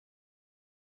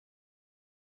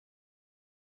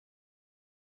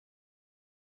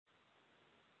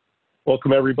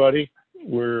Welcome, everybody.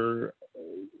 We're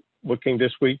looking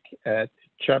this week at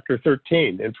Chapter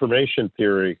 13, Information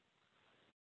Theory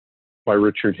by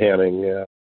Richard Hamming.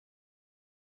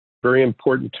 Very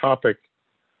important topic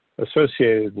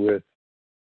associated with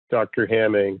Dr.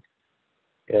 Hamming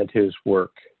and his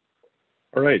work.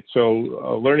 All right,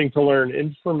 so learning to learn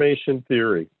information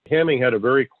theory. Hamming had a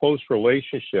very close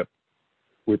relationship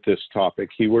with this topic.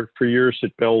 He worked for years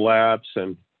at Bell Labs,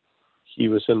 and he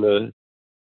was in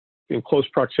close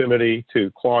proximity to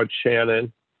Claude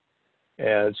Shannon.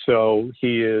 And so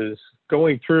he is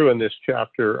going through in this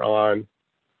chapter on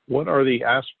what are the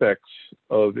aspects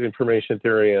of information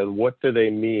theory and what do they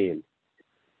mean.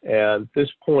 And this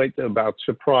point about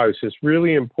surprise is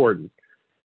really important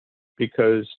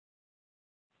because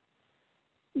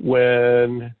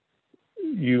when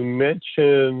you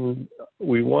mention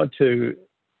we want to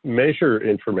measure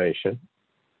information,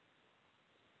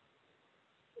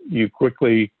 you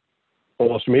quickly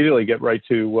almost immediately get right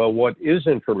to, well, what is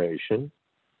information?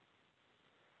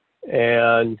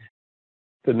 And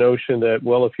the notion that,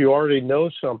 well, if you already know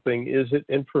something, is it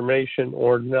information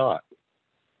or not?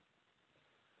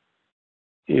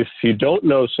 If you don't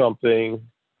know something,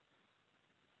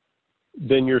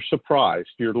 then you're surprised.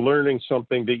 You're learning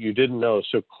something that you didn't know.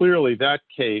 So clearly that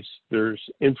case, there's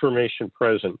information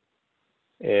present.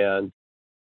 And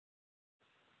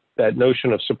that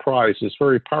notion of surprise is a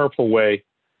very powerful way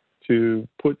to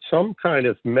put some kind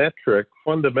of metric,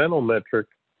 fundamental metric,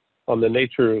 on the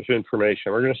nature of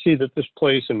information. We're going to see that this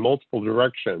plays in multiple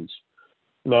directions,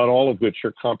 not all of which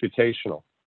are computational.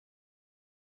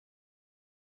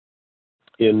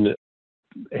 In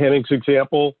Hamming's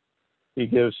example, he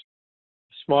gives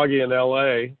smoggy in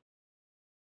LA,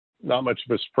 not much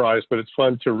of a surprise, but it's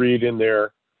fun to read in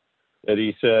there that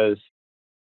he says,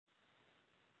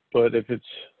 but if it's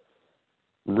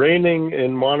raining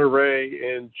in Monterey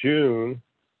in June,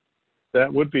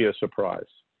 that would be a surprise.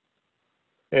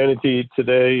 And indeed,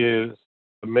 today is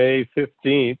May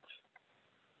 15th,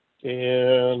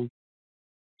 and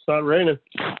it's not raining.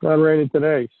 It's not raining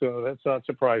today, so that's not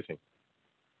surprising.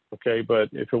 Okay, but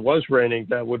if it was raining,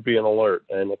 that would be an alert.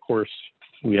 And of course,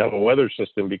 we have a weather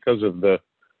system because of the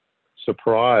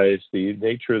surprise. The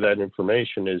nature of that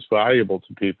information is valuable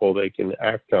to people. They can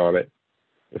act on it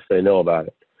if they know about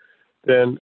it.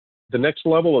 Then the next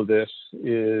level of this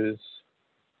is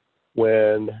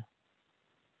when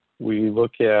we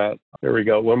look at, there we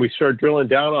go, when we start drilling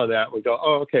down on that, we go,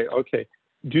 oh, okay.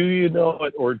 Do you know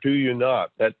it or do you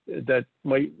not? That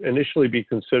might initially be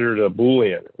considered a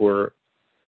Boolean or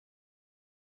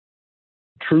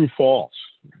true, false.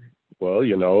 Well,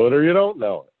 you know it or you don't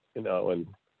know it, and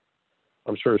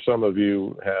I'm sure some of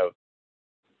you have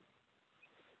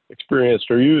experienced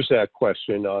or used that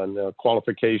question on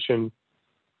qualification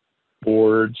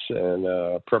boards and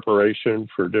preparation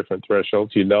for different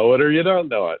thresholds. You know it or you don't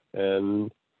know it.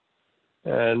 And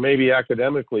maybe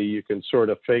academically you can sort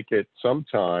of fake it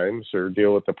sometimes or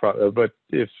deal with the problem. But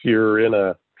if you're in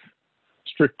a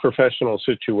strict professional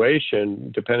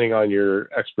situation, depending on your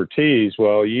expertise,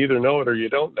 well, you either know it or you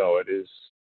don't know it is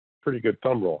a pretty good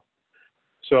thumb rule.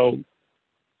 So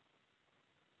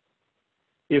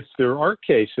if there are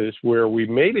cases where we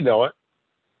maybe know it,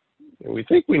 and we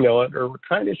think we know it, or we're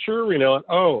kind of sure we know it,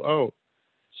 so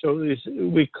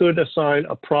we could assign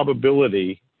a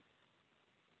probability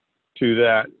to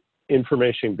that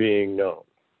information being known.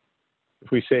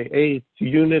 If we say a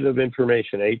unit of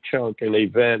information, a chunk, an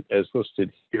event as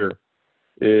listed here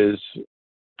is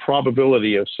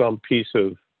probability of some piece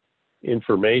of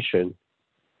information,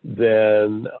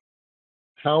 then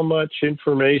how much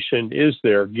information is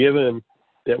there given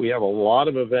that we have a lot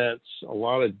of events, a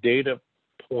lot of data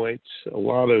points, a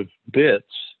lot of bits?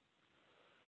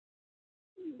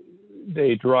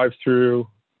 They drive through,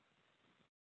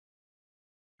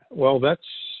 well, that's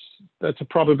a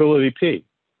probability P.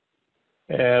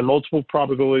 And multiple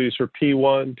probabilities are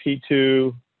P1,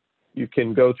 P2. You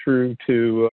can go through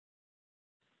to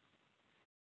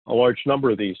a large number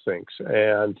of these things.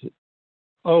 And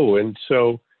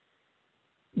so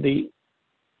if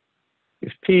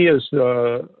P is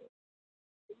if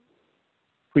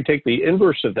we take the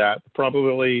inverse of that, the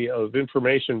probability of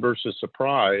information versus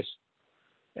surprise,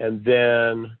 and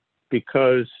then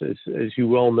because, as you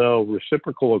well know,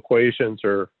 reciprocal equations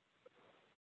are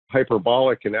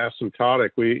hyperbolic and asymptotic,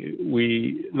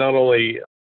 we not only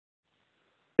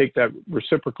take that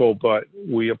reciprocal, but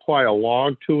we apply a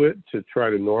log to it to try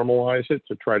to normalize it,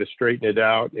 to try to straighten it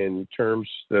out in terms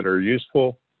that are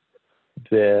useful,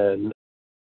 then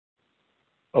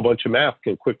a bunch of math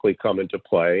can quickly come into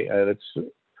play. And it's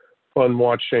fun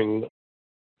watching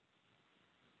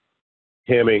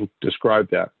Hamming describe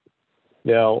that.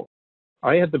 Now,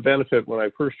 I had the benefit when I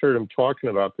first heard him talking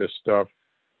about this stuff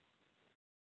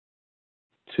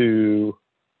to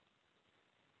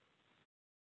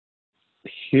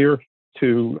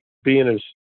be in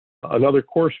another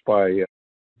course by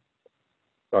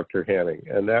Dr. Hanning,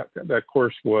 and that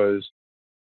course was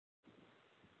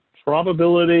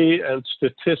Probability and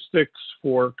Statistics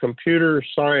for Computer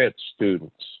Science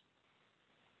Students.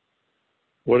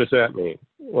 What does that mean?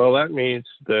 Well, that means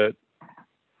that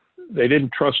they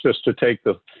didn't trust us to take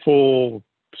the full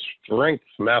strength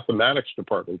mathematics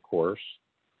department course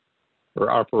or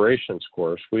operations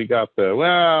course. We got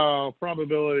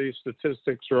probability,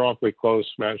 statistics are awfully close,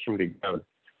 smash them together.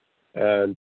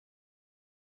 And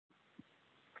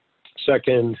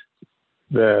second,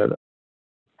 that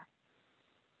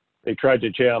they tried to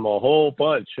jam a whole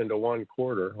bunch into one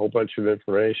quarter, a whole bunch of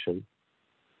information.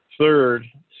 Third,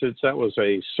 since that was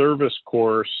a service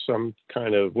course, some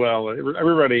kind of,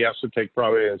 everybody has to take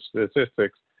probability and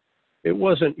statistics, it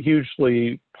wasn't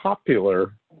hugely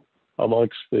popular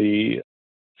amongst the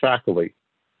faculty.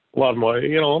 A lot of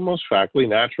most faculty,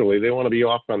 naturally, they want to be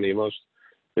off on the most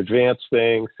advanced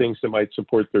things that might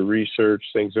support their research,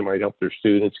 things that might help their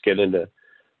students get into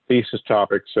thesis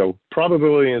topics. So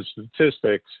probability and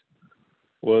statistics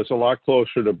was a lot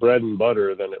closer to bread and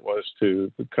butter than it was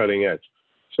to the cutting edge.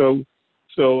 So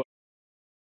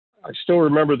I still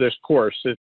remember this course.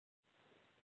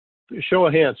 Show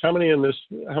of hands, how many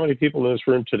people in this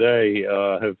room today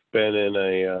have been in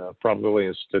a probability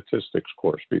and statistics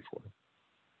course before?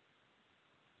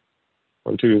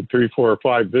 1, 2, 3, 4,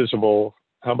 5 visible.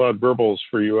 How about verbals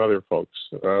for you other folks?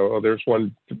 There's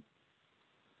 1,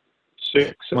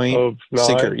 6 Wayne, of 9.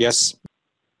 Sinker, yes.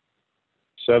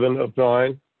 7 of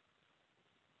 9.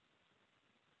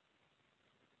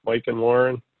 Mike and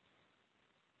Lauren.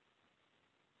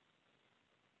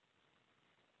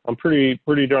 I'm pretty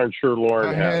darn sure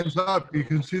Lauren has. Hands up. You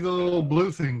can see the little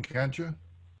blue thing, can't you?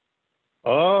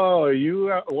 Oh,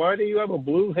 why do you have a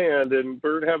blue hand and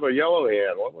Bert have a yellow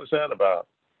hand? What was that about?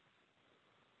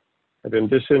 I've been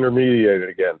disintermediated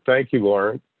again. Thank you,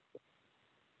 Lauren.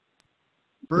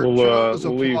 Bert chose a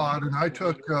plot, and I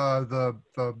took the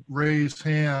raise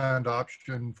hand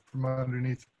option from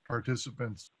underneath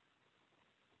participants.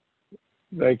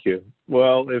 Thank you.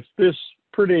 Well, if this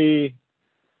pretty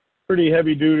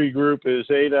heavy-duty group is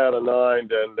 8 out of 9,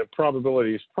 then the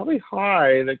probability is probably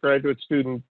high that graduate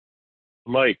student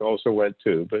Mike also went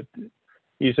to, but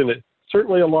he's in it.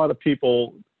 Certainly a lot of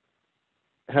people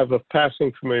have a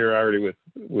passing familiarity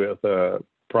with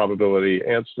probability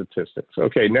and statistics.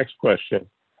 Okay, next question.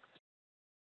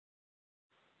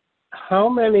 How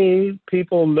many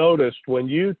people noticed when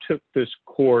you took this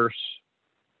course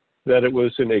that it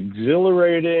was an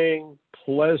exhilarating,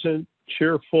 pleasant,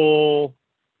 cheerful,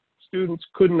 students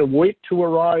couldn't wait to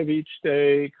arrive each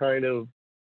day kind of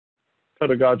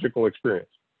pedagogical experience?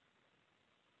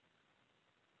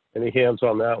 Any hands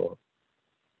on that one?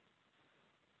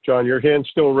 John, your hand's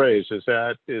still raised. Is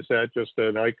that just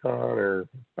an icon or?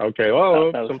 Okay,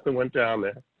 something went down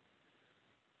there.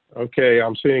 Okay,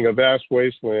 I'm seeing a vast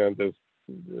wasteland of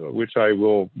which I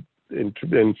will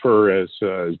infer as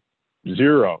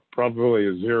 0, probably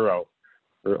a 0,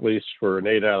 or at least for an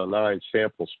 8 out of 9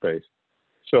 sample space.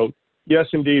 So yes,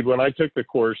 indeed, when I took the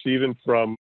course, even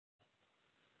from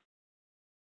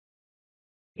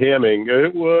Hamming,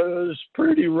 it was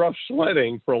pretty rough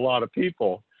sledding for a lot of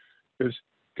people.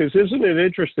 Because isn't it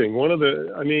interesting?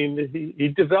 He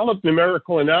developed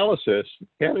numerical analysis.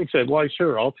 Hamming said, well,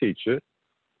 sure, I'll teach it.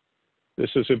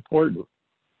 This is important.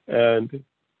 And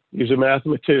he's a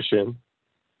mathematician.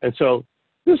 And so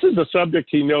this is a subject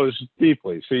he knows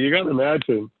deeply. So you got to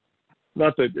imagine,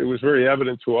 not that it was very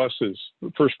evident to us as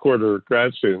first quarter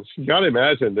grad students, you got to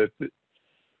imagine that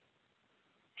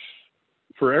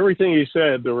for everything he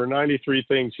said, there were 93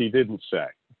 things he didn't say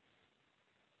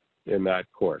in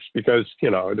that course, because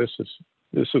this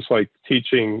is like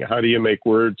teaching how do you make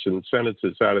words and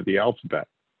sentences out of the alphabet,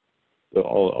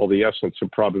 all the essence of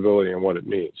probability and what it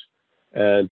means.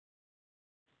 And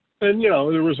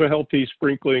there was a healthy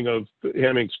sprinkling of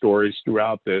Hamming stories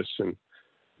throughout this and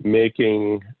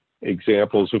making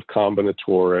examples of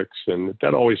combinatorics, and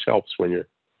that always helps when you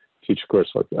teach a course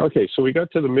like that. Okay, so we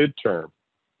got to the midterm,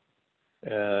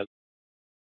 and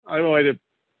I know I did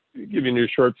give you a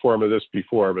short form of this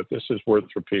before, but this is worth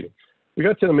repeating. We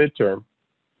got to the midterm.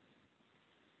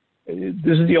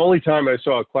 This is the only time I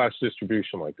saw a class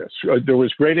distribution like this. There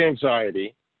was great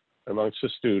anxiety amongst the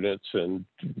students and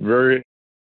very,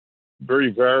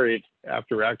 very varied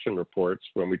after action reports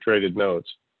when we traded notes.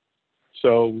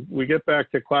 So we get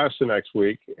back to class the next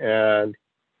week, and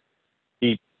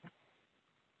he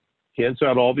He hands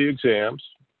out all the exams.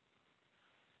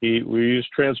 We use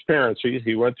transparency.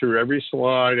 He went through every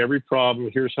slide, every problem.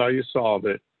 Here's how you solve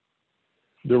it.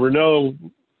 There were no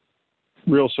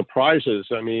real surprises.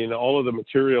 I mean, all of the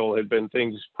material had been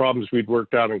problems we'd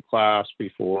worked out in class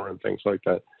before and things like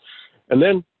that. And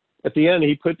then at the end,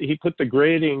 he put the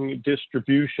grading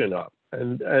distribution up,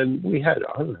 and we had,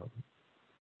 I don't know,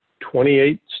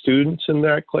 28 students in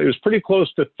that class. It was pretty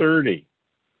close to 30.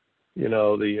 You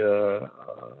know, the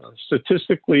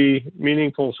statistically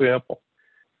meaningful sample.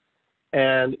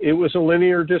 And it was a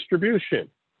linear distribution.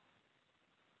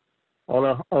 On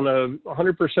a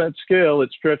 100% scale, it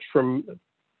stretched from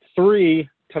 3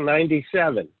 to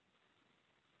 97.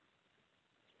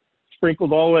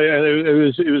 Sprinkled all the way, and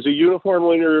it was a uniform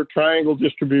linear triangle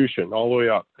distribution all the way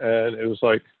up. And it was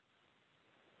like,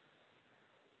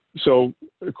 so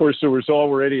of course there was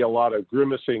already a lot of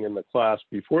grimacing in the class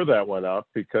before that went up,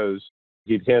 because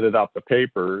he'd handed out the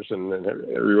papers and then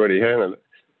everybody handed it.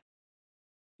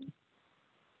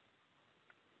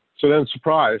 So then,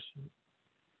 surprise,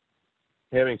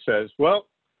 Hamming says, well,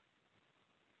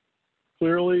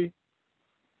 clearly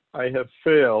I have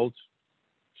failed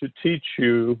to teach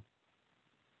you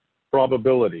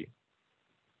probability.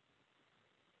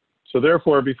 So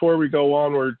therefore, before we go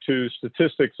onward to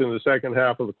statistics in the second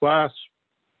half of the class,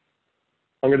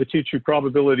 I'm going to teach you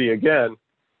probability again,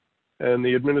 and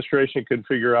the administration can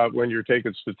figure out when you're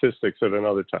taking statistics at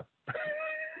another time.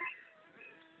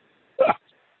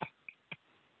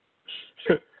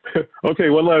 Okay,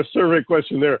 one last survey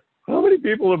question there. How many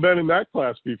people have been in that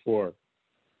class before?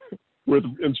 Where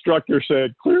the instructor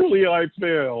said, clearly I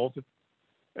failed,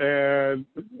 and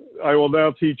I will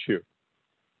now teach you.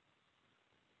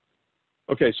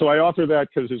 Okay, so I offer that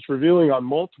because it's revealing on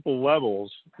multiple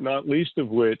levels, not least of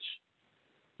which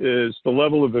is the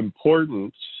level of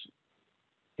importance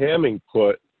Hamming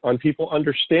put on people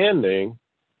understanding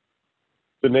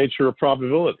the nature of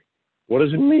probability. What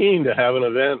does it mean to have an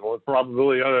event? What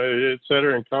probability, et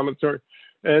cetera, and commentary?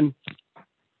 And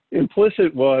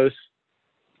implicit was,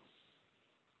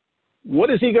 what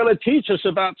is he going to teach us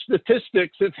about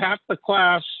statistics if half the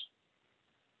class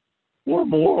or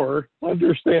more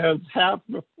understands half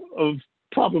of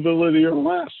probability or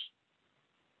less?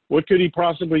 What could he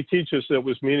possibly teach us that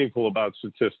was meaningful about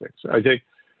statistics? I think,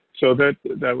 so that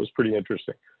was pretty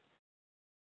interesting.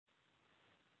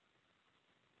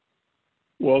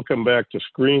 Welcome back to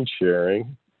screen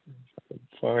sharing. I can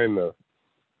find the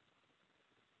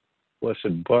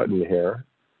blessed button here.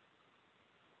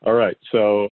 All right,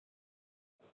 so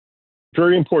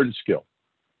very important skill.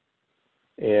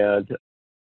 And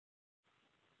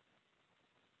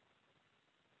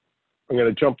I'm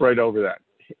going to jump right over that.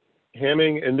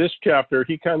 Hamming, in this chapter,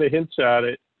 he kind of hints at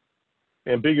it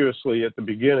ambiguously at the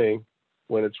beginning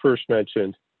when it's first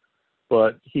mentioned,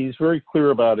 but he's very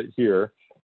clear about it here.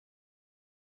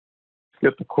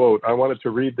 Get the quote. I wanted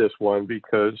to read this one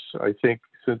because I think,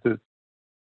 since it's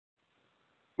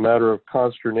a matter of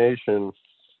consternation,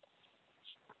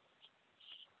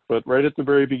 but right at the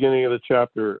very beginning of the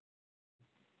chapter,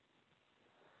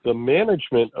 the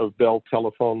management of Bell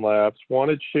Telephone Labs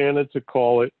wanted Shannon to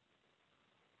call it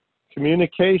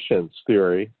communications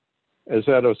theory, as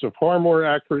that is a far more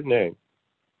accurate name.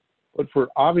 But for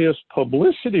obvious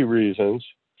publicity reasons,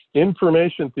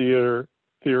 information theory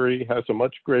has a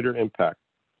much greater impact.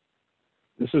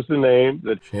 This is the name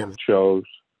that Shannon chose,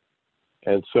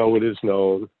 and so it is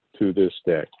known to this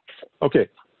day. Okay,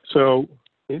 so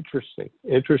interesting.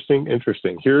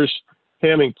 Here's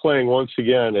Hamming playing once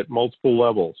again at multiple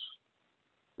levels,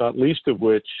 not least of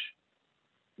which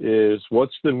is,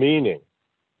 what's the meaning?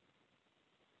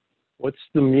 What's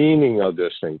the meaning of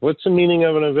this thing? What's the meaning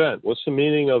of an event? What's the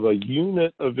meaning of a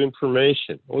unit of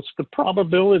information? What's the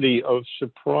probability of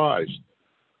surprise?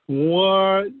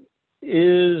 What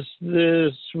is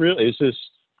this really? Is this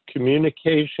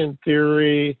communication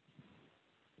theory?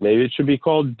 Maybe it should be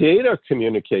called data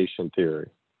communication theory.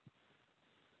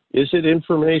 Is it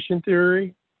information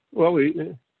theory? Well,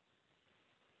 it's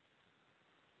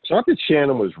not that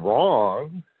Shannon was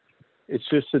wrong. It's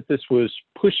just that this was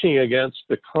pushing against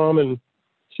the common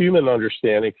human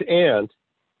understandings, and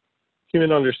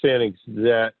human understandings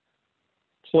that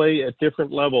play at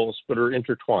different levels but are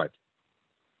intertwined.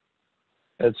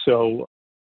 And so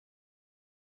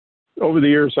over the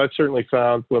years, I've certainly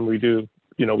found when we do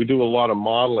a lot of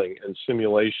modeling and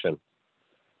simulation,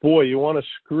 boy, you want to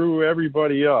screw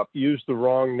everybody up, use the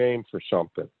wrong name for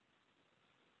something.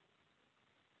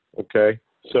 Okay,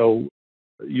 so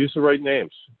use the right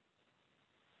names.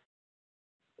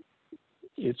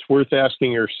 It's worth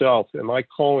asking yourself, am I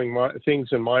calling things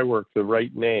in my work the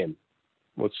right name?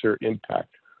 What's their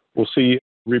impact? We'll see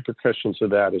repercussions of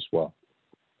that as well.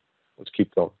 Let's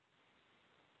keep going.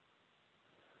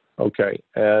 Okay,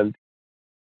 and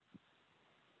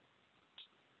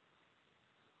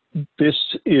this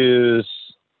is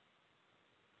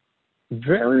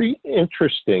very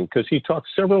interesting because he talks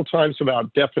several times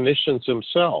about definitions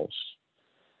themselves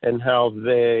and how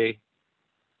they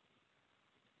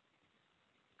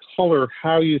color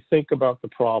how you think about the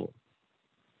problem.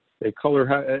 They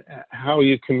color how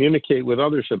you communicate with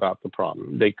others about the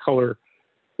problem. They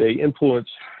influence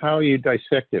how you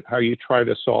dissect it, how you try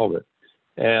to solve it.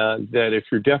 And that if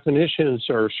your definitions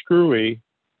are screwy,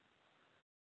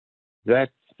 that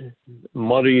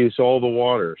muddies all the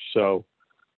water. So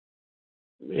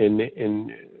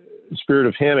in spirit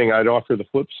of Hanning, I'd offer the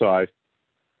flip side.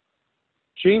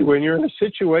 Gee, when you're in a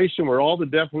situation where all the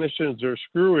definitions are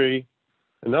screwy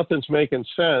and nothing's making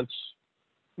sense,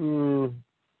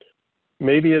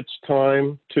 maybe it's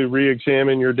time to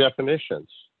re-examine your definitions.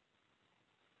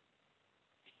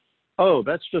 Oh,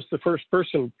 that's just the first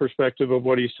person perspective of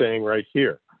what he's saying right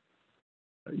here.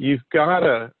 You've got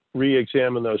to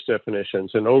re-examine those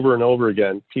definitions, and over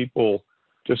again, people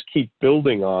just keep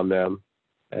building on them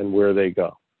and where they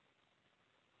go.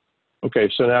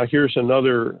 Okay, so now here's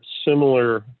another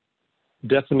similar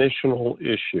definitional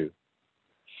issue.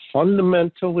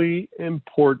 Fundamentally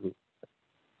important,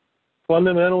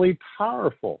 fundamentally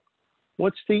powerful.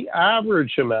 What's the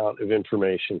average amount of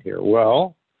information here?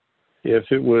 Well, if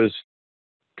it was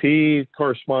P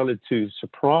corresponded to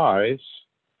surprise,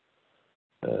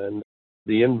 and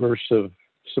the inverse of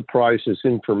surprise is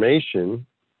information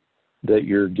that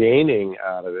you're gaining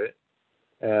out of it,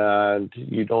 and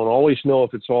you don't always know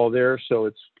if it's all there, so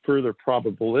it's further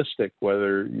probabilistic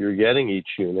whether you're getting each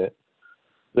unit,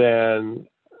 then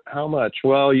how much?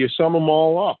 Well, you sum them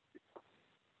all up.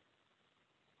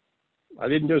 I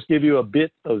didn't just give you a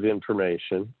bit of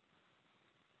information,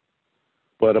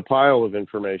 but a pile of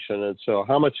information. And so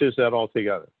how much is that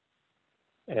altogether?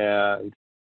 And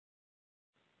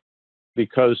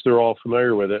because they're all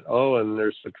familiar with it, oh, and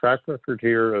there's a track record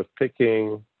here of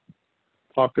picking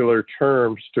popular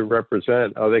terms to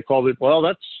represent. Oh, they called it, well,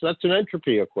 that's an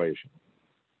entropy equation.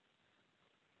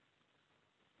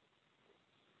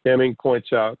 Deming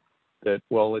points out that,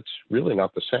 well, it's really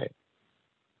not the same.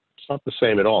 It's not the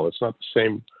same at all. It's not the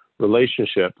same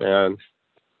relationship. And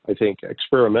I think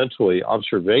experimentally,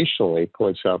 observationally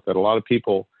points out that a lot of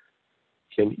people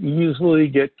can easily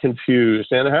get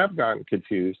confused and have gotten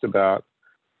confused about,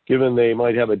 given they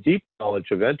might have a deep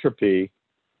knowledge of entropy,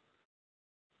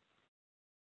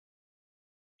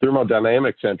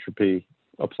 thermodynamics entropy,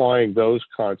 applying those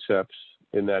concepts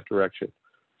in that direction.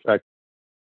 In fact,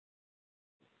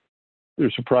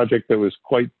 there's a project that was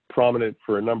quite prominent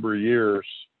for a number of years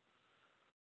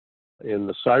in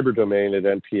the cyber domain at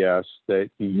NPS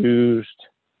that used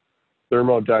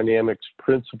thermodynamics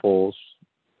principles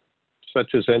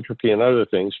such as entropy and other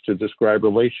things to describe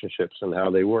relationships and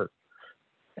how they work.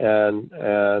 And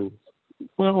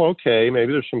well, okay,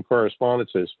 maybe there's some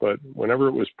correspondences, but whenever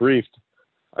it was briefed,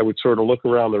 I would sort of look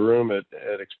around the room at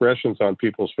expressions on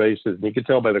people's faces, and you could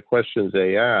tell by the questions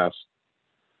they asked,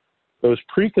 those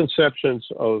preconceptions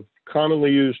of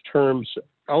commonly used terms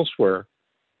elsewhere,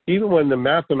 even when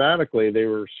mathematically they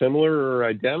were similar or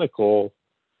identical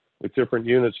with different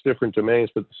units, different domains,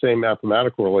 but the same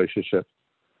mathematical relationship,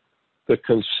 the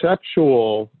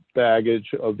conceptual baggage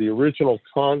of the original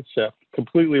concept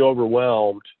completely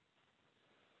overwhelmed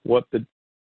what the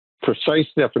precise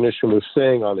definition was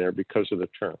saying on there because of the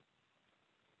term.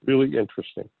 Really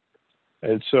interesting.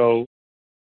 And so,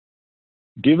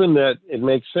 given that it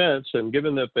makes sense, and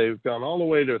given that they've gone all the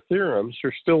way to theorems,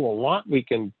 there's still a lot we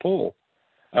can pull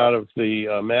out of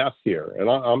the math here. And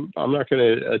I'm not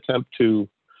going to attempt to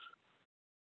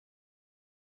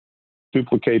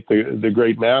duplicate the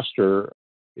great master.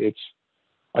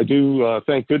 I do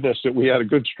thank goodness that we had a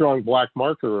good, strong black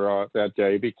marker that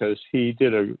day, because he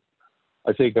did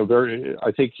I think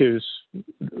his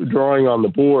drawing on the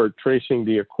board, tracing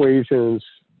the equations,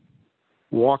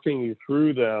 walking you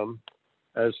through them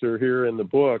as they're here in the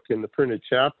book, in the printed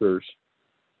chapters,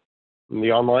 in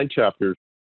the online chapters,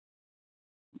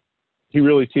 he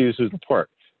really teases it apart.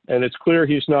 And it's clear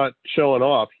he's not showing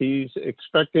off. He's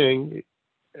expecting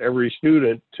every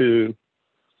student to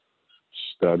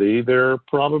study their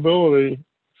probability,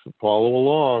 follow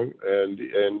along.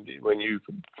 And when you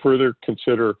further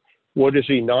consider what is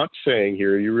he not saying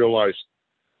here, you realize,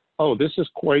 oh, this is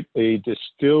quite a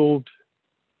distilled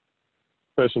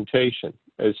presentation.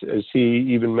 As he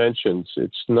even mentions,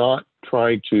 it's not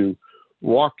trying to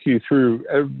walk you through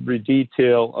every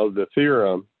detail of the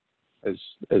theorem as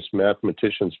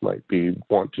mathematicians might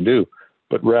want to do,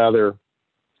 but rather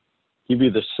give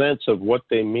you the sense of what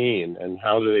they mean and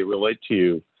how do they relate to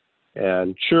you.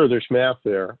 And sure, there's math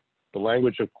there, the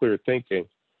language of clear thinking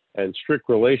and strict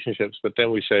relationships, but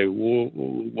then we say, well,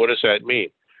 what does that mean?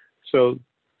 So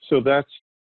that's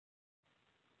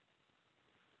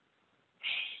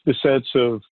the sense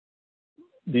of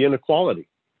the inequality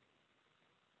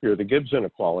here, the Gibbs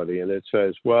inequality. And it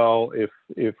says, well,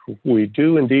 if we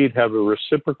do indeed have a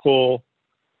reciprocal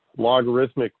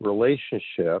logarithmic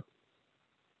relationship,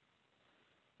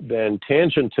 then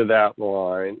tangent to that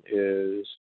line is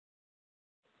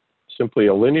simply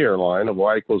a linear line of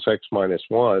y equals x minus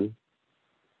 1.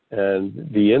 And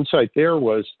the insight there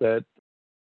was that,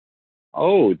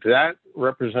 oh, that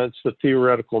represents the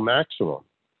theoretical maximum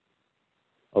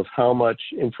of how much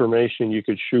information you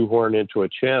could shoehorn into a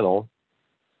channel.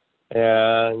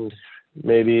 And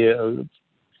maybe,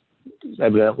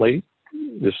 evidently,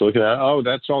 just looking at, oh,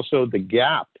 that's also the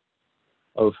gap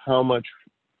of how much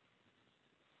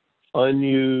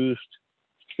unused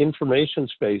information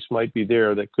space might be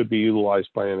there that could be utilized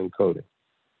by an encoding.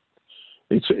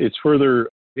 It's further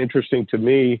interesting to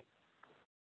me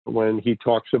when he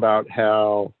talks about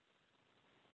how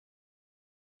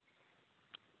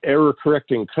error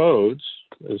correcting codes,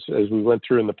 as we went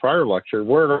through in the prior lecture,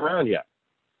 weren't around yet.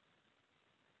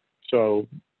 So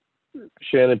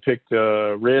Shannon picked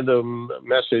random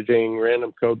messaging,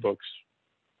 random code books.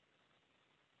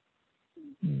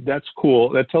 That's cool.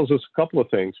 That tells us a couple of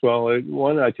things. Well,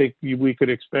 one, I think we could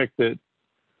expect that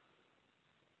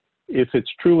if it's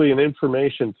truly an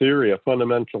information theory, a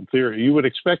fundamental theory, you would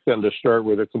expect them to start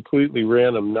with a completely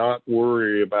random, not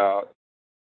worry about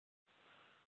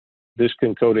this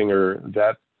encoding or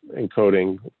that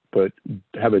encoding, but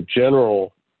have a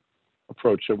general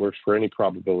approach that works for any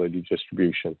probability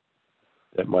distribution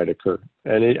that might occur.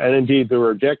 And indeed, there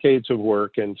are decades of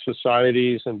work in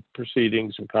societies and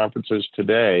proceedings and conferences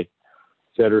today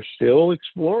that are still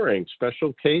exploring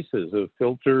special cases of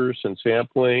filters and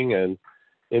sampling and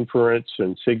inference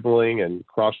and signaling and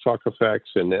crosstalk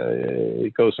effects, and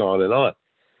it goes on and on.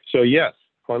 So yes,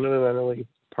 fundamentally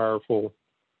powerful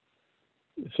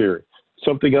theory.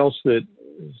 Something else that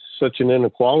such an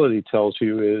inequality tells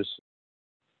you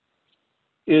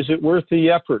is it worth the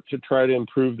effort to try to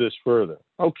improve this further?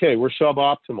 Okay, we're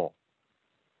suboptimal,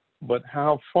 but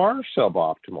how far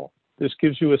suboptimal? This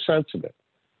gives you a sense of it.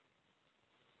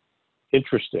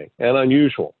 Interesting and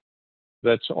unusual.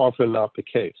 That's often not the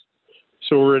case.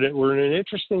 So we're in an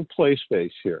interesting play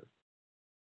space here.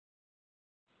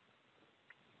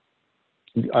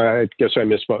 I guess I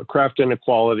misspoke. Craft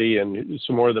inequality and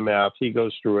some more of the math. He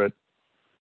goes through it.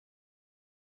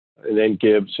 And then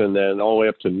Gibbs, and then all the way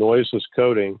up to noiseless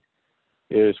coding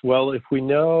is, well, if we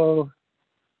know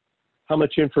how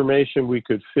much information we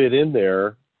could fit in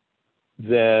there,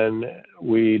 then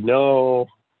we know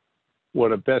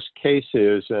what a best case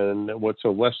is and what's a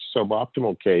less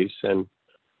suboptimal case, and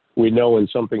we know when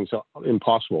something's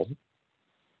impossible.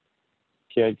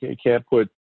 You can't put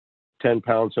 10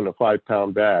 pounds in a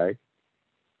 5-pound bag.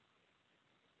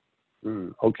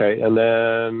 Okay, and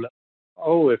then,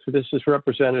 oh, if this is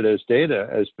represented as data,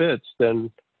 as bits,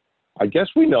 then I guess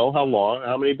we know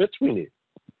how many bits we need.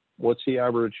 What's the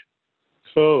average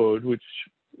code, which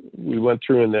we went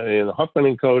through in the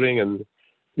Huffman encoding and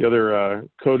the other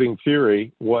coding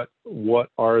theory. What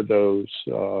are those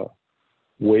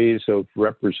ways of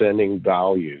representing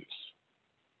values?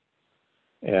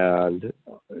 And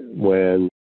when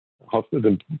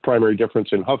the primary difference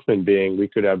in Huffman being we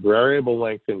could have variable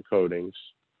length encodings,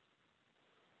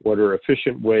 what are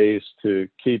efficient ways to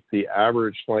keep the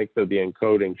average length of the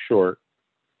encoding short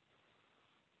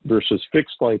versus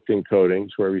fixed length encodings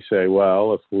where we say,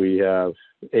 well, if we have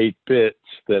 8 bits,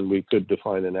 then we could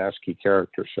define an ASCII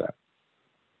character set.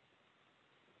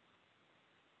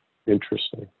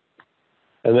 Interesting.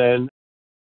 And then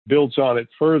builds on it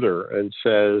further and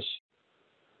says,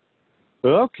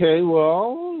 okay,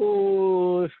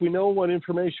 well, if we know what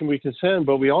information we can send,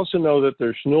 but we also know that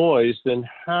there's noise, then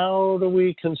how do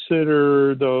we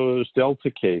consider those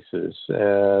delta cases?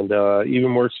 And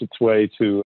even works its way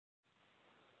to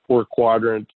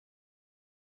 4-quadrant.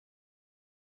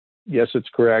 Yes, it's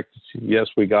correct. Yes,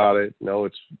 we got it. No,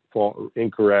 it's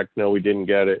incorrect. No, we didn't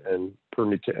get it. And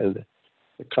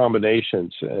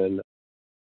combinations. And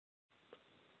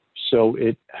so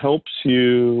it helps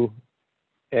you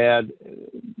add,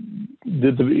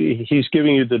 he's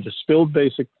giving you the distilled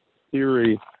basic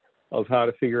theory of how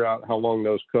to figure out how long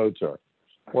those codes are.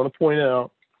 I want to point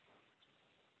out,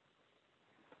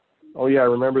 oh yeah, I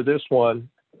remember this one.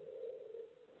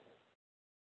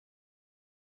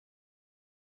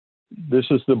 This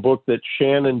is the book that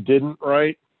Shannon didn't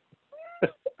write.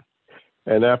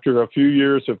 And after a few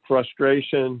years of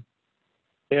frustration,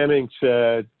 Hamming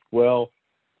said, well,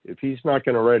 if he's not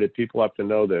going to write it, people have to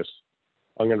know this.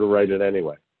 I'm going to write it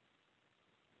anyway.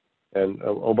 And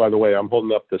oh, by the way, I'm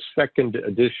holding up the second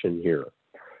edition here,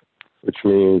 which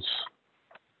means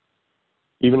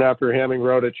even after Hamming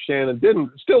wrote it, Shannon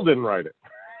still didn't write it.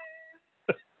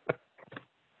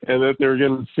 And that they're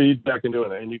getting feedback and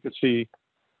doing it. And you can see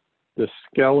the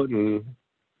skeleton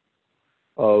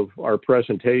of our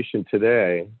presentation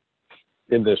today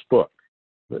in this book.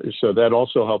 So that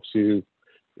also helps you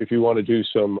if you want to do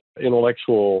some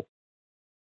intellectual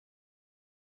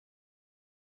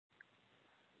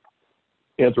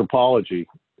anthropology,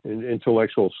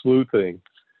 intellectual sleuthing,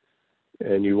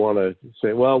 and you want to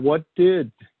say, well, what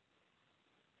did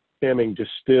Hamming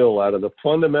distill out of the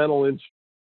fundamental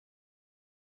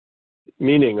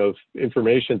meaning of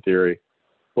information theory?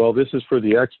 Well, this is for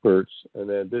the experts, and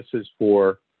then this is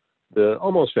for the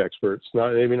almost experts,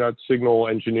 maybe not signal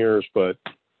engineers, but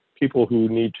people who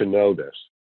need to know this.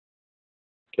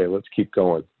 Okay, let's keep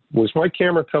going. Was my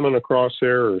camera coming across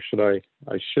there, or I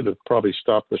should have probably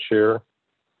stopped the share.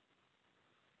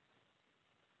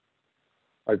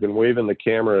 I've been waving the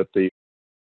camera at the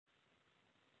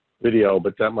video,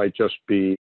 but that might just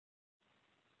be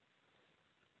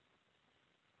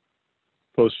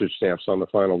postage stamps on the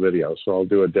final video. So I'll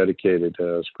do a dedicated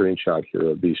screenshot here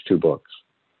of these two books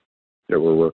that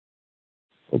we're working.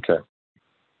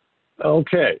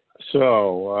 Okay,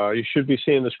 so you should be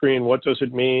seeing the screen. What does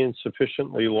it mean,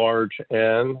 sufficiently large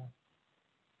N?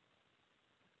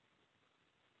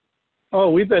 Oh,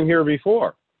 we've been here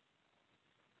before,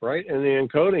 right? In the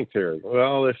encoding theory.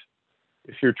 Well, if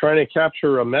you're trying to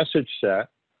capture a message set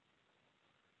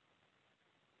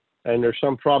and there's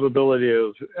some probability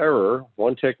of error,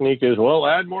 one technique is, well,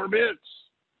 add more bits.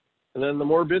 And then the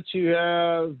more bits you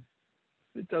have,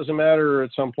 it doesn't matter at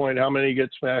some point how many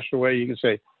get smashed away. You can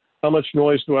say, how much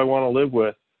noise do I want to live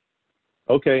with?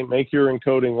 Okay, make your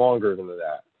encoding longer than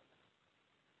that.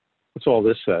 That's all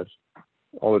this says,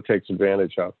 all it takes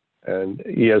advantage of. And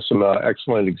he has some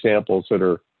excellent examples that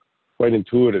are quite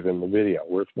intuitive in the video,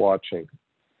 worth watching.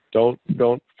 Don't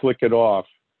flick it off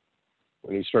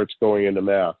when he starts going into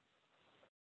math.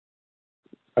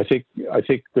 I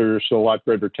think there's a lot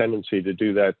greater tendency to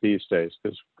do that these days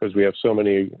because we have so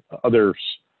many other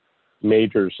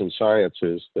majors in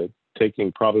sciences that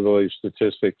taking probability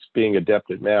statistics, being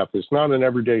adept at math is not an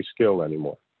everyday skill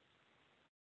anymore.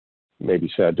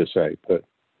 Maybe sad to say, but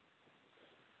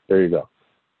there you go.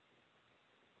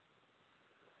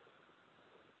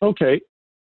 Okay.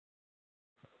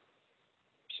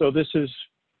 So this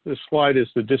slide is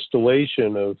the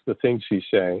distillation of the things he's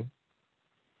saying.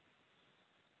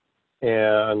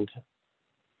 And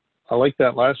I like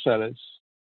that last sentence.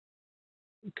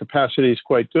 Capacity is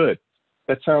quite good.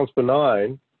 That sounds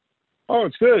benign. Oh,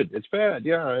 it's good. It's bad.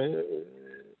 Yeah.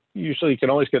 Usually you can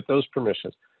always get those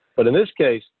permissions. But in this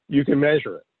case, you can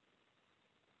measure it.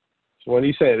 So when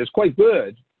he's saying it's quite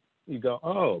good, you go,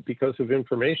 oh, because of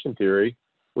information theory,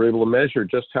 we're able to measure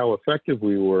just how effective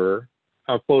we were,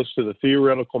 how close to the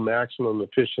theoretical maximum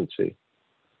efficiency.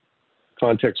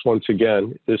 Context, once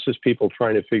again, this is people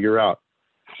trying to figure out,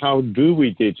 how do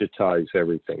we digitize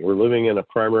everything? We're living in a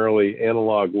primarily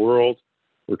analog world.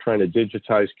 We're trying to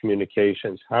digitize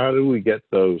communications. How do we get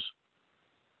those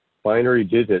binary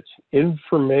digits,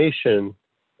 information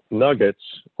nuggets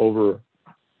over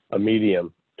a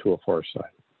medium to a far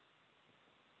side?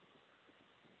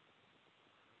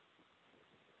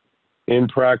 In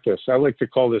practice, I like to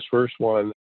call this first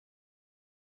one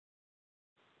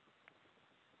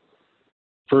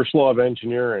first law of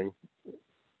engineering.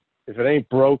 If it ain't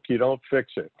broke, you don't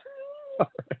fix it.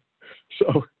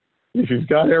 So if you've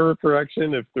got error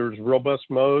correction, if there's robust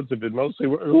modes, if it mostly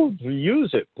works, use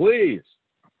it, please.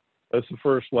 That's the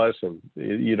first lesson.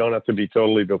 You don't have to be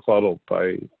totally befuddled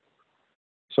by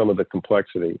some of the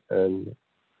complexity. And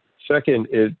second,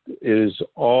 it is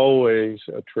always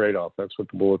a trade-off. That's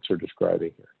what the bullets are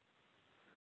describing here.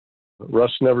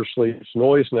 Rust never sleeps,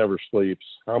 noise never sleeps.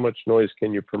 How much noise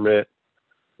can you permit?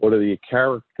 What are the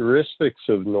characteristics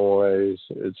of noise,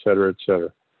 et cetera, et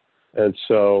cetera. And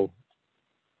so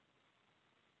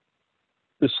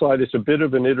this slide is a bit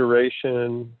of an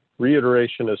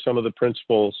reiteration of some of the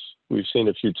principles we've seen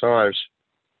a few times.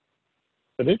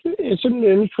 But it's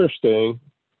interesting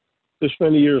this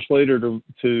many years later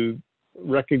to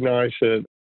recognize that,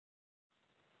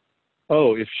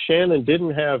 oh, if Shannon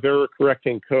didn't have error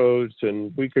correcting codes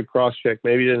and we could cross-check,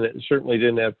 maybe certainly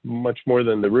didn't have much more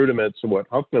than the rudiments of what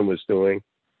Huffman was doing.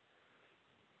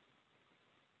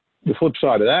 The flip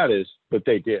side of that is, but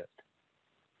they did.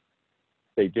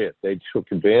 They did. They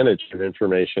took advantage of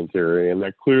information theory, and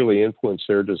that clearly influenced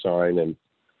their design, and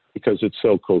because it's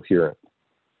so coherent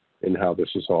in how this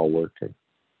is all working.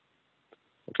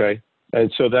 Okay,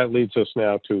 and so that leads us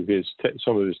now to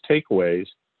some of his takeaways.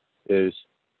 Is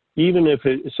even if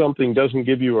something doesn't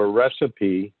give you a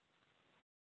recipe,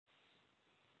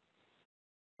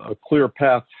 a clear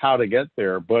path how to get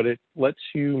there, but it lets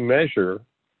you measure,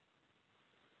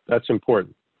 that's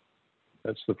important.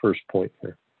 That's the first point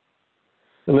there.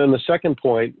 And then the second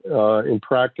point, in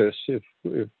practice, if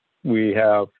we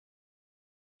have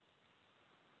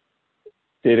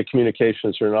data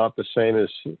communications are not the same as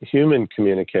human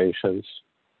communications,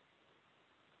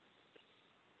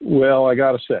 well, I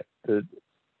got to say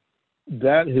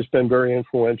that has been very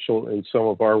influential in some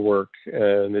of our work,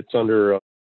 and it's under a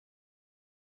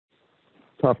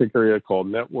topic area called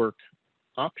network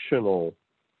optional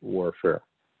warfare.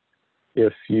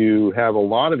 If you have a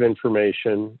lot of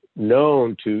information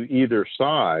known to either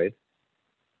side,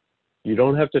 you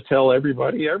don't have to tell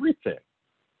everybody everything.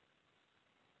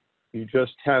 You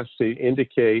just have to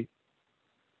indicate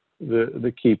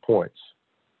the key points.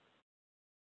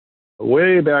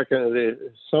 Way back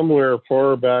somewhere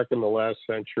far back in the last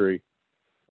century,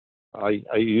 I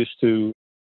used to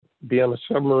be on a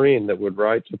submarine that would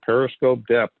ride to periscope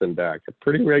depth and back at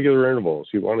pretty regular intervals.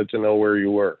 You wanted to know where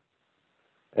you were.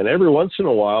 And every once in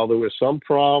a while, there was some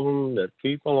problem that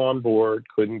people on board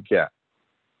couldn't get.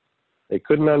 They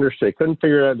couldn't understand, they couldn't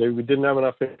figure out, we didn't have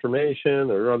enough information,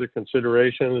 there were other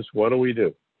considerations. What do we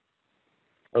do?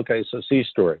 Okay, so sea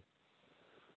story.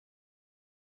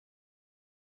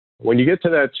 When you get to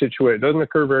that situation, it doesn't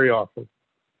occur very often.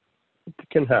 It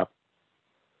can happen.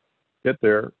 Get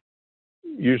there.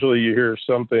 Usually you hear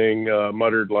something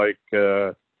muttered like,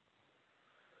 the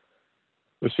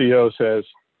CEO says,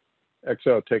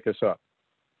 XO, take us up.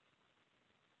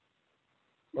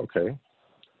 Okay.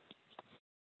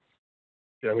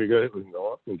 Yeah, we can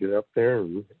go up and get up there,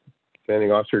 and the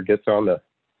commanding officer gets on the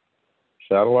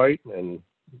satellite and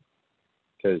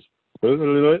says,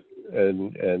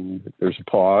 and there's a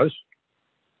pause.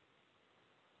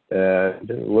 And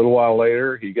a little while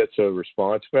later, he gets a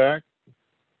response back.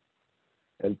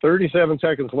 And 37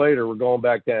 seconds later, we're going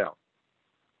back down.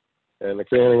 And the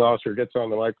commanding officer gets on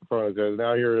the microphone and says,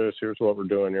 now here it is, here's what we're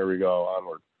doing, here we go,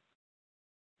 onward.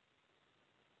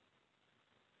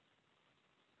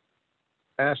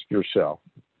 Ask yourself,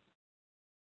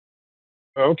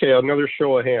 okay, another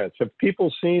show of hands. Have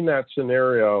people seen that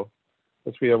scenario,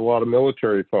 since we have a lot of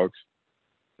military folks,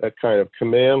 that kind of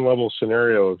command level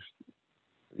scenario of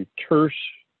terse,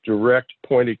 direct,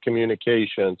 pointed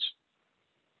communications,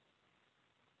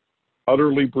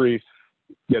 utterly brief,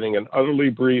 getting an utterly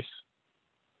brief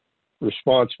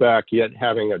response back, yet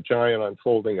having a giant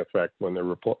unfolding effect when they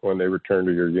return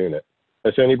to your unit?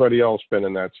 Has anybody else been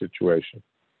in that situation?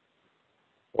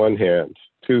 One hand,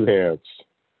 two hands,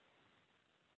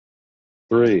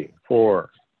 3,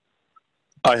 4.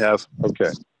 I have.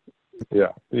 Okay.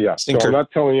 Yeah. So I'm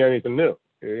not telling you anything new.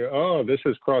 Oh, this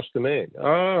is cross domain.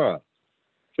 So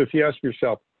if you ask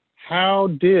yourself, how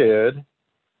did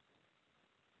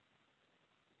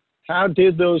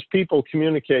those people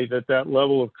communicate at that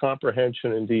level of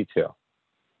comprehension and detail?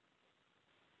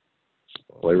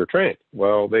 Well, they were trained.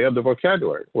 Well, they had the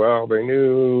vocabulary. Well, they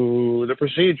knew the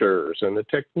procedures and the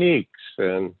techniques.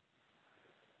 And,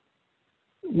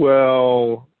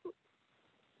 well,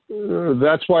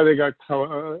 that's why they got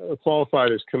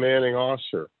qualified as commanding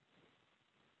officer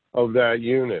of that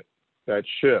unit, that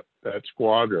ship, that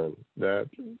squadron, that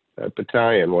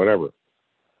battalion, whatever.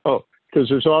 Oh, because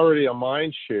there's already a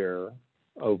mind share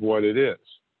of what it is.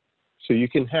 So you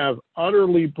can have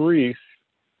utterly brief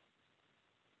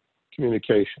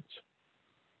communications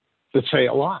that say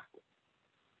a lot.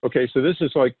 Okay, so this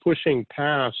is like pushing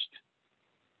past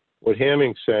what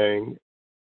Hamming's saying,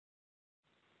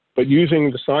 but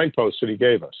using the signposts that he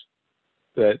gave us,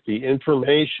 that the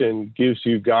information gives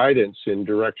you guidance in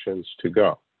directions to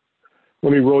go.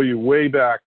 Let me roll you way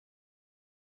back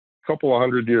a couple of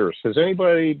hundred years. Has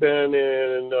anybody been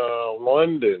in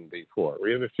London before?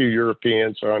 We have a few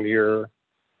Europeans on here,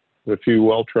 a few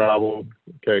well-traveled.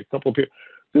 Okay, a couple of people.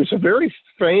 There's a very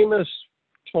famous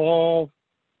tall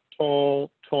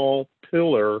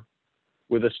pillar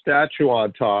with a statue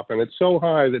on top, and it's so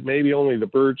high that maybe only the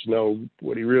birds know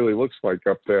what he really looks like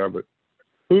up there. But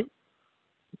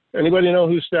anybody know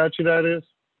whose statue that is?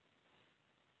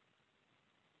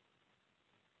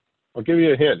 I'll give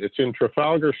you a hint. It's in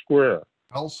Trafalgar Square.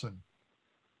 Nelson.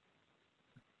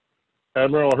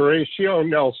 Admiral Horatio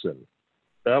Nelson,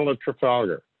 Battle of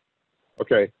Trafalgar.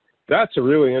 Okay, that's a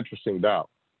really interesting bout,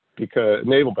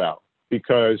 naval bout,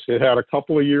 because it had a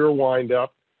couple of year wind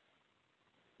up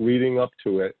leading up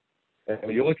to it.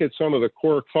 And you look at some of the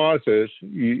core causes,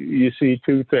 you see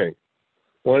two things.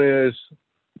 One is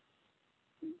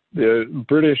the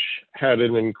British had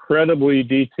an incredibly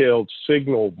detailed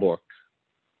signal book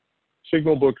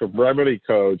of remedy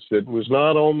codes that was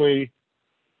not only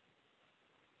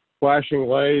flashing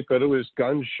light, but it was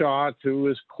gunshots, it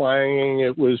was clanging,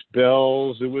 it was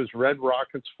bells, it was red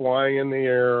rockets flying in the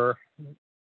air,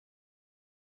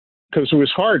 because it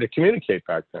was hard to communicate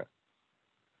back then.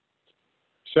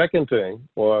 Second thing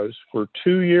was, for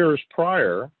 2 years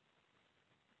prior,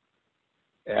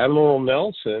 Admiral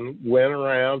Nelson went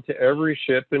around to every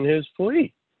ship in his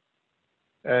fleet.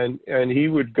 And he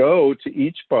would go to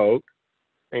each boat,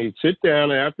 and he'd sit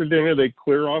down after dinner. They'd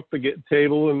clear off the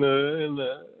table in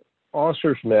the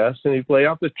officer's mess, and he'd lay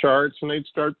out the charts, and they'd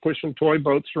start pushing toy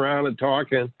boats around and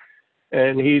talking.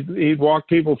 And he'd walk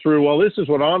people through, well, this is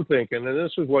what I'm thinking, and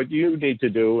this is what you need to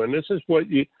do, and this is what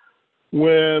you...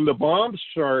 When the bombs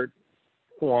start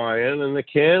flying and the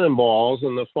cannonballs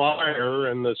and the fire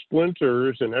and the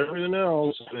splinters and everything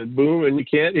else, and it boom, and you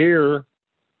can't hear,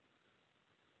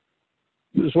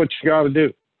 this is what you got to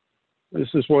do. This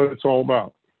is what it's all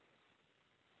about.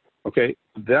 Okay,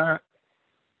 that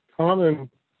common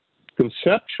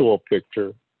conceptual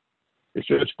picture is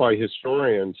judged by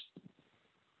historians,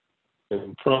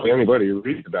 and probably anybody who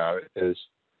reads about it, is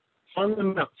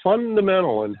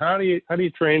fundamental. And how do you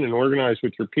train and organize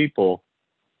with your people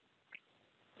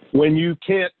when you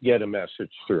can't get a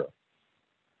message through,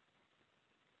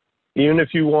 even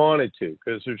if you wanted to,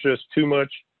 because there's just too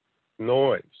much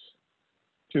noise,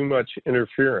 too much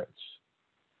interference,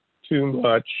 too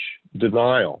much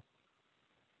denial.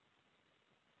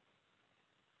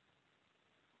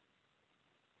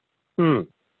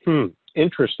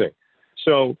 Interesting.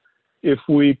 So if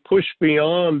we push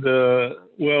beyond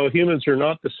well, humans are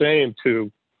not the same,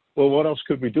 to, well, what else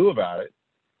could we do about it?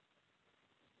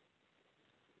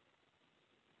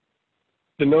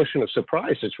 The notion of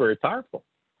surprise is very powerful.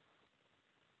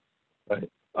 Right?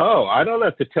 Oh, I don't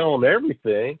have to tell them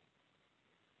everything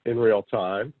in real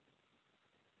time.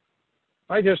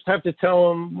 I just have to tell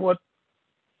them what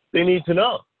they need to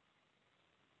know.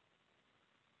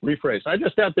 Rephrase. I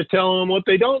just have to tell them what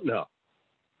they don't know.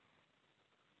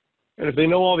 And if they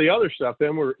know all the other stuff,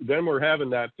 then we're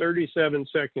having that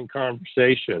 37-second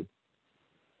conversation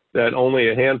that only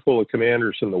a handful of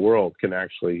commanders in the world can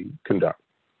actually conduct,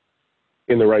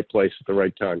 in the right place at the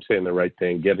right time, saying the right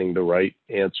thing, getting the right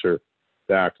answer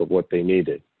back of what they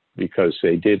needed, because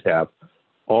they did have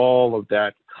all of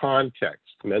that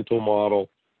context, mental model,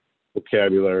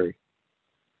 vocabulary,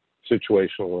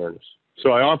 situational awareness.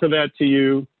 So I offer that to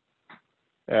you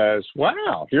as,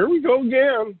 wow, here we go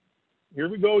again. Here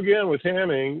we go again with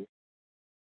Hamming,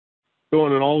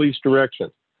 going in all these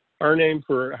directions. Our name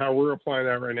for how we're applying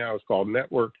that right now is called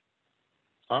Network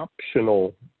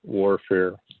Optional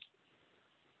Warfare.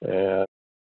 And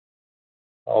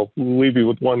I'll leave you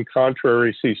with one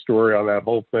contrary story on that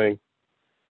whole thing.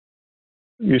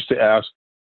 I used to ask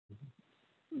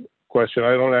question.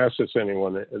 I don't ask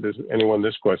anyone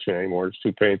this question anymore. It's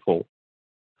too painful.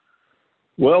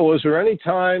 Well, was there any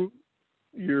time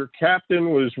your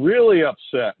captain was really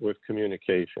upset with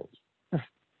communications?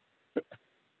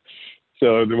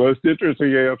 So the most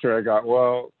interesting answer I got,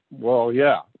 well,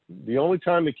 yeah. The only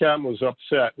time the captain was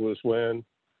upset was when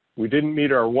we didn't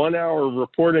meet our 1 hour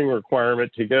reporting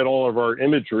requirement to get all of our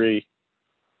imagery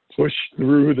pushed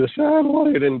through the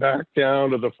satellite and back down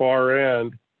to the far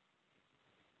end.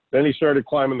 Then he started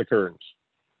climbing the curtains.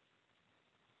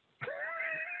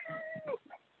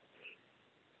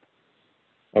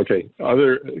 Okay,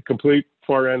 other complete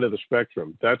far end of the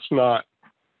spectrum. That's not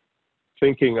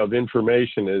thinking of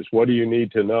information as what do you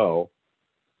need to know.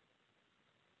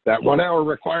 That 1 hour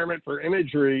requirement for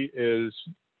imagery is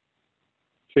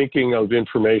thinking of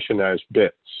information as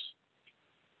bits,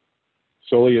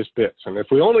 solely as bits. And if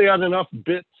we only had enough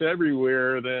bits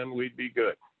everywhere, then we'd be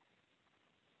good.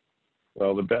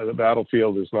 Well, the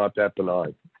battlefield is not that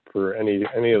benign for any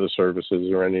of the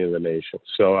services or any of the nations.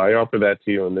 So I offer that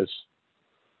to you in this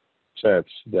sense,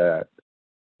 that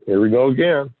here we go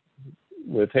again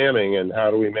with Hamming, and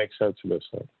how do we make sense of this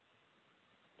thing?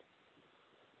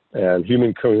 And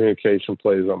human communication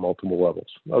plays on multiple levels.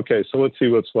 Okay, so let's see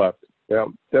what's left. Yeah,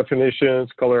 definitions,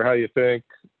 color how you think.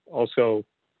 Also,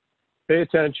 pay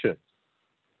attention.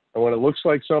 And when it looks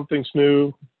like something's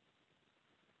new,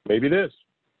 maybe it is.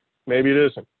 Maybe it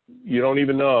isn't. You don't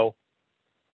even know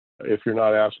if you're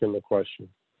not asking the question.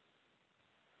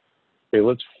 Okay,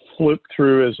 let's flip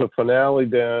through as a finale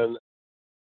then.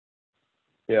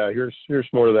 Yeah, here's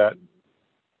more of that.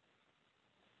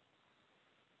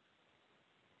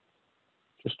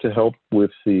 just to help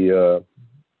with the,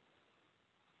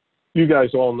 you guys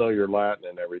all know your Latin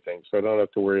and everything, so I don't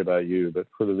have to worry about you, but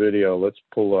for the video, let's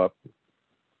pull up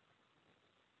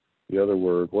the other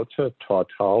word. What's a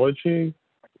tautology?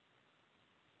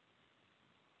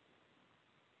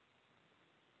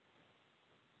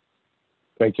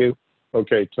 Thank you.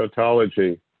 Okay,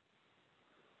 tautology.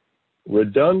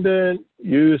 Redundant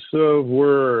use of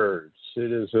words.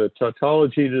 It is a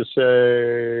tautology to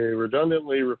say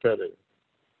redundantly repetitive.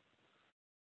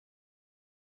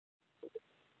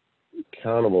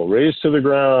 Countable. Raised to the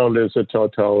ground is a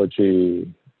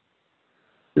tautology.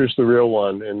 Here's the real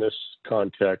one in this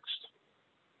context.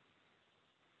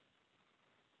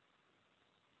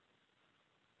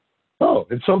 Oh,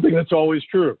 it's something that's always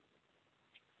true.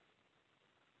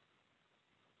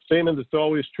 Statement that's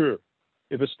always true.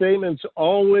 If a statement's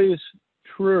always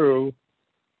true,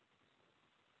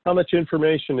 how much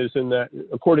information is in that,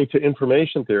 according to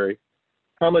information theory,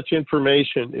 how much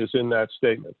information is in that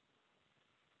statement?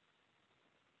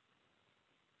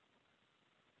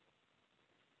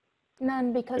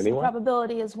 None, because Anyone? the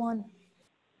probability is 1.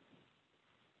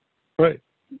 Right.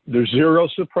 There's zero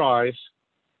surprise,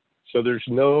 so there's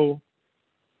no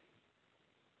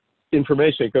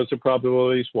information because the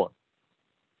probability is 1.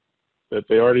 That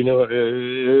they already know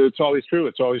it's always true.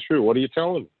 It's always true. What are you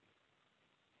telling me?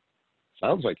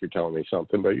 Sounds like you're telling me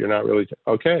something, but you're not really.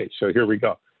 Okay, so here we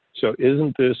go. So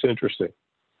isn't this interesting?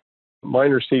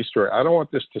 Minor C story. I don't want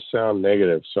this to sound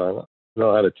negative, so I don't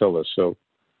know how to tell this. So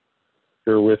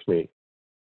bear with me.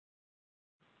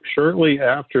 Shortly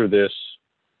after this,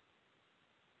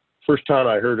 first time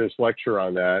I heard his lecture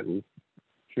on that, and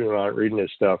June and I reading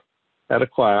his stuff, at a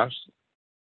class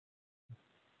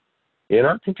in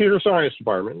our computer science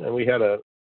department, and we had an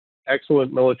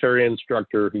excellent military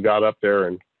instructor who got up there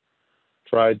and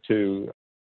tried to,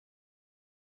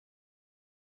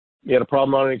 he had a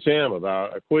problem on an exam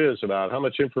about, a quiz about how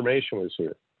much information was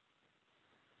here.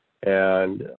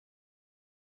 And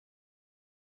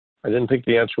I didn't think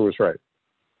the answer was right.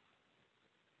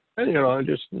 And, you know,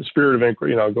 just in the spirit of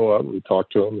inquiry, you know, I'll go up and talk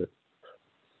to him.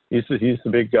 He's the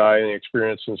big guy and the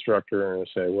experienced instructor, and I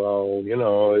say, well, you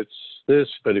know, it's this,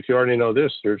 but if you already know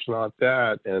this, there's not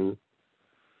that. And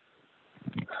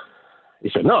he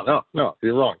said, no,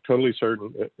 you're wrong, totally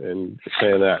certain in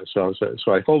saying that. So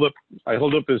I hold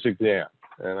up his exam,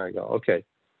 and I go, okay,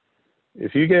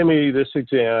 if you gave me this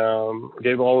exam,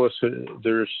 gave all of us,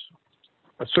 there's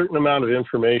a certain amount of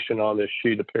information on this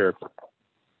sheet of paper,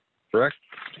 correct?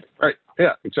 Right,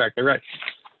 yeah, exactly right.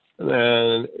 And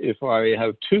then if I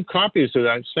have 2 copies of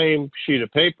that same sheet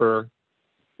of paper,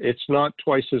 it's not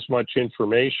twice as much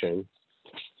information.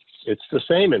 It's the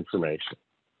same information.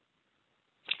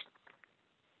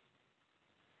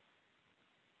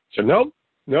 So nope,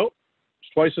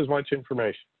 it's twice as much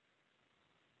information.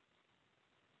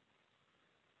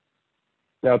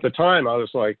 Now at the time I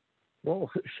was like, well,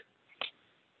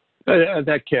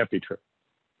 that can't be true.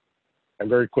 And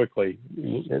very quickly,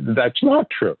 that's not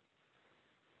true.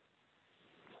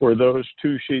 For those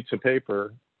 2 sheets of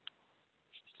paper,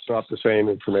 it's not the same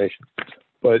information.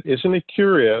 But isn't it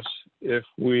curious if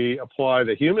we apply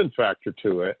the human factor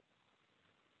to it?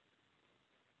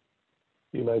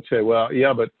 You might say, well,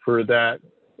 yeah, but for that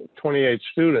 28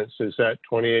 students, is that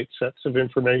 28 sets of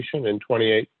information and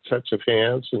 28 sets of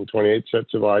hands and 28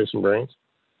 sets of eyes and brains?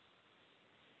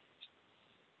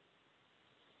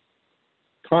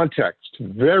 Context,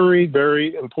 very,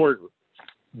 very important,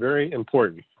 very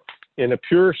important. In a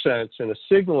pure sense, in a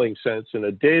signaling sense, in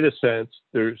a data sense,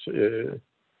 there's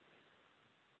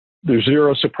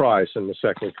zero surprise in the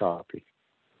second copy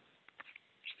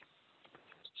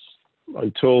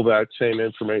until that same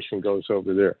information goes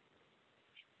over there.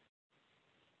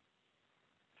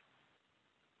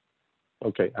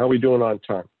 Okay, how are we doing on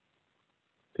time?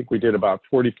 I think we did about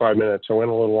 45 minutes. I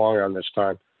went a little long on this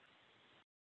time.